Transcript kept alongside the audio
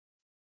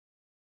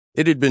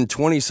It had been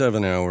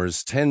 27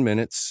 hours, 10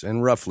 minutes,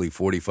 and roughly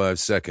 45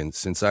 seconds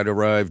since I'd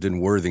arrived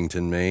in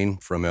Worthington, Maine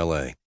from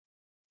L.A.,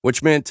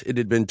 which meant it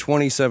had been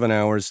 27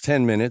 hours,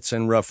 10 minutes,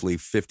 and roughly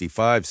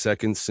 55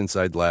 seconds since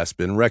I'd last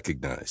been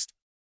recognized.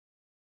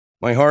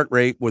 My heart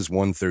rate was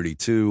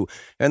 132,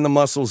 and the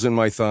muscles in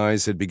my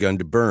thighs had begun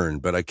to burn,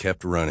 but I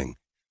kept running,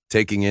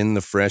 taking in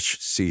the fresh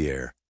sea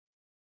air.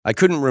 I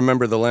couldn't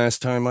remember the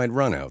last time I'd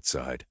run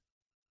outside.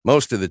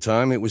 Most of the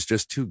time, it was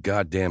just too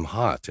goddamn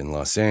hot in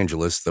Los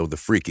Angeles, though the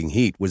freaking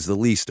heat was the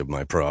least of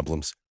my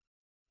problems.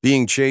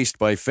 Being chased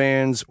by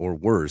fans, or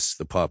worse,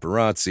 the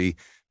paparazzi,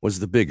 was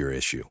the bigger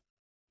issue.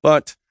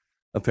 But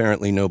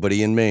apparently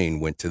nobody in Maine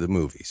went to the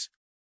movies.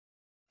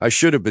 I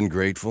should have been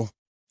grateful.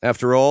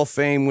 After all,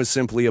 fame was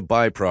simply a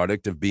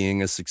byproduct of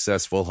being a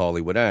successful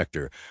Hollywood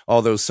actor,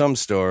 although some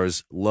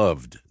stars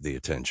loved the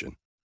attention.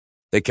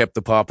 They kept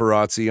the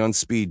paparazzi on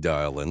speed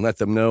dial and let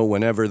them know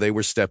whenever they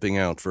were stepping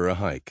out for a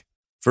hike.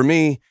 For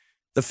me,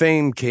 the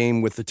fame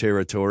came with the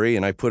territory,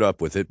 and I put up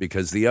with it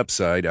because the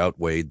upside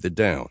outweighed the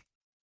down.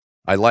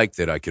 I liked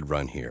that I could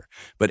run here,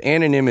 but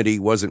anonymity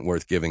wasn't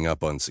worth giving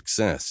up on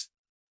success.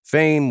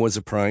 Fame was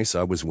a price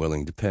I was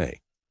willing to pay.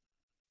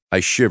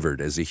 I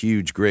shivered as a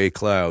huge gray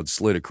cloud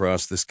slid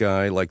across the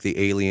sky like the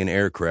alien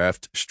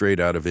aircraft straight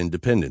out of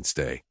Independence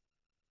Day.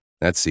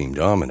 That seemed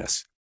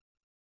ominous.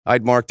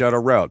 I'd marked out a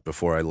route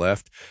before I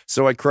left,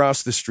 so I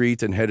crossed the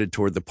street and headed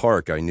toward the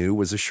park I knew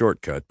was a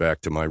shortcut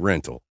back to my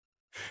rental.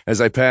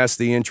 As I passed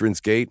the entrance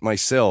gate, my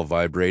cell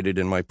vibrated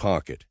in my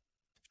pocket.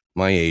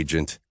 My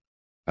agent.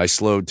 I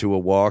slowed to a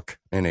walk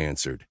and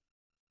answered.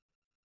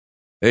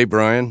 "Hey,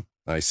 Brian,"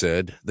 I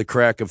said, the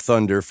crack of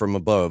thunder from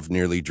above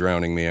nearly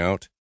drowning me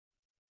out.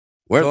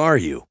 "Where are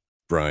you?"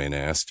 Brian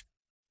asked.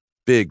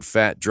 Big,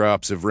 fat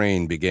drops of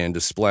rain began to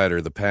splatter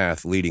the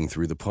path leading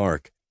through the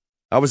park.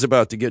 I was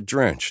about to get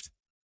drenched.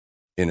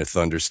 "In a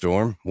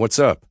thunderstorm? What's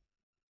up?"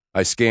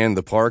 I scanned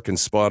the park and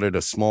spotted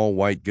a small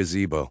white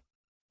gazebo.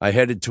 I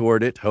headed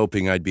toward it,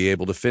 hoping I'd be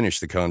able to finish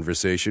the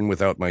conversation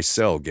without my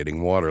cell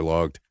getting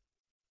waterlogged.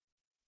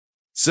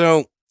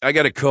 "So, I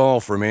got a call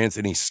from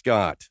Anthony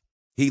Scott.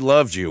 He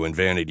loved you in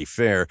Vanity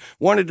Fair,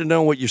 wanted to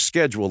know what your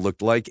schedule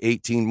looked like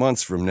 18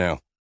 months from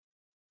now."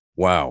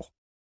 Wow.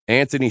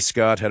 Anthony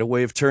Scott had a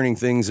way of turning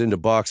things into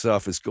box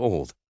office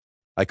gold.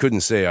 I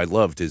couldn't say I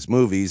loved his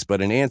movies,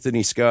 but an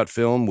Anthony Scott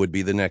film would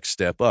be the next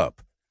step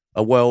up.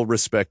 A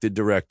well-respected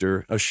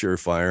director, a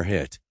surefire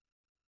hit.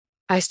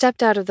 I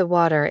stepped out of the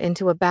water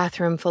into a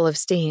bathroom full of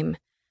steam.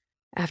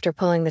 After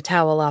pulling the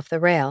towel off the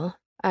rail,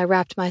 I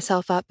wrapped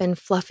myself up in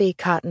fluffy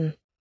cotton.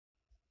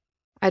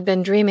 I'd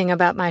been dreaming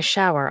about my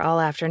shower all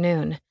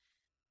afternoon.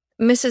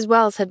 Mrs.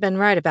 Wells had been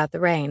right about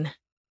the rain.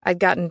 I'd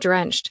gotten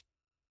drenched.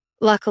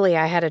 Luckily,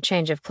 I had a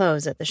change of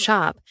clothes at the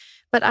shop,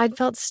 but I'd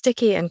felt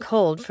sticky and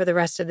cold for the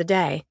rest of the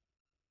day.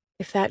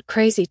 If that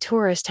crazy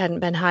tourist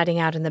hadn't been hiding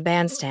out in the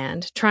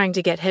bandstand, trying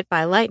to get hit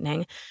by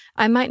lightning,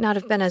 I might not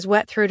have been as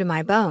wet through to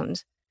my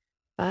bones.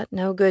 But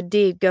no good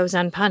deed goes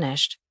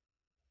unpunished.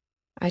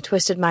 I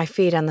twisted my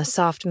feet on the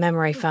soft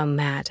memory foam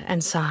mat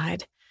and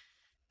sighed.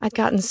 I'd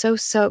gotten so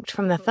soaked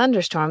from the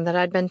thunderstorm that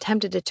I'd been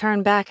tempted to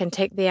turn back and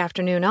take the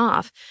afternoon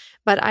off,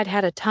 but I'd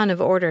had a ton of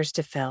orders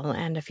to fill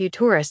and a few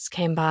tourists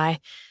came by,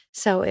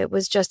 so it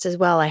was just as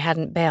well I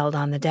hadn't bailed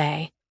on the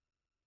day.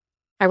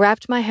 I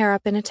wrapped my hair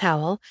up in a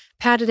towel,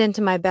 padded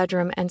into my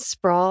bedroom, and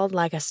sprawled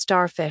like a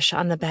starfish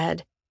on the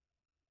bed.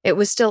 It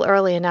was still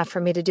early enough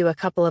for me to do a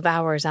couple of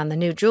hours on the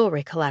new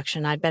jewelry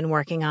collection I'd been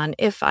working on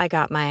if I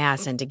got my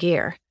ass into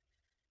gear.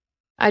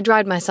 I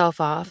dried myself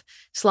off,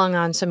 slung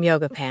on some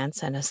yoga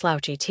pants and a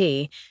slouchy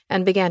tee,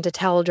 and began to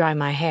towel dry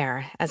my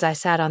hair as I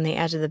sat on the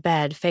edge of the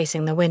bed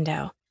facing the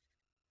window.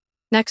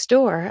 Next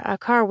door, a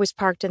car was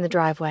parked in the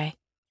driveway.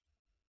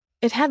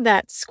 It had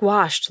that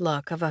squashed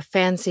look of a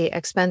fancy,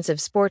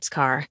 expensive sports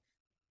car.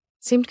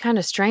 Seemed kind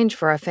of strange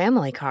for a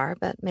family car,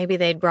 but maybe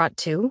they'd brought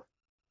two?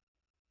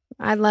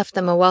 I left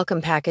them a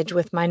welcome package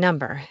with my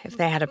number if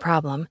they had a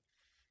problem.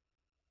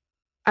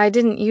 I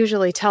didn't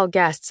usually tell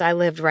guests I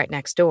lived right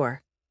next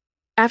door.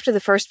 After the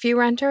first few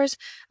renters,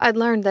 I'd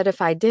learned that if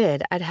I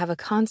did, I'd have a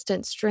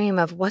constant stream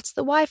of "what's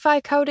the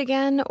Wi-Fi code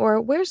again?" or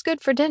 "where's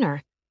good for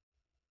dinner?"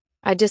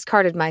 I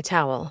discarded my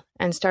towel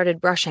and started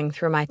brushing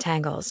through my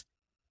tangles.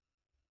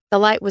 The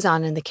light was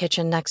on in the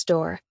kitchen next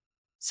door,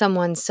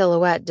 someone's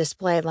silhouette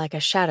displayed like a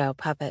shadow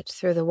puppet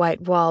through the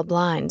white wall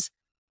blinds.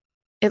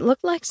 It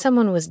looked like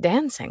someone was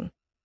dancing.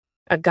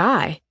 A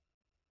guy.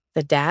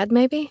 The dad,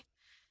 maybe?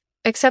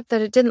 Except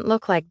that it didn't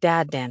look like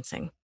Dad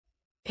dancing.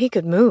 He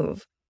could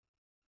move.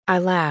 I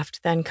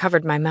laughed, then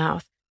covered my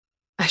mouth.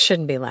 I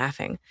shouldn't be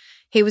laughing.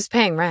 He was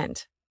paying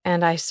rent,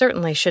 and I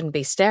certainly shouldn't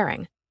be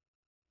staring.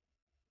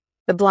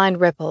 The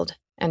blind rippled,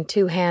 and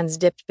two hands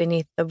dipped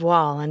beneath the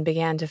wall and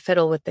began to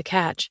fiddle with the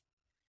catch.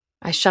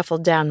 I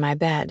shuffled down my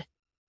bed.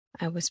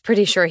 I was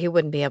pretty sure he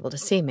wouldn't be able to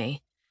see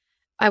me.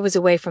 I was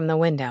away from the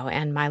window,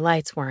 and my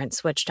lights weren't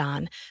switched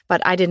on,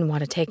 but I didn't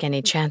want to take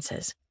any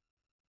chances.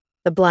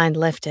 The blind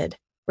lifted,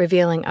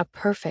 revealing a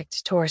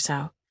perfect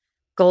torso,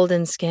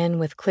 golden skin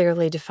with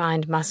clearly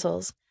defined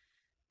muscles.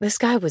 This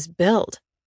guy was built.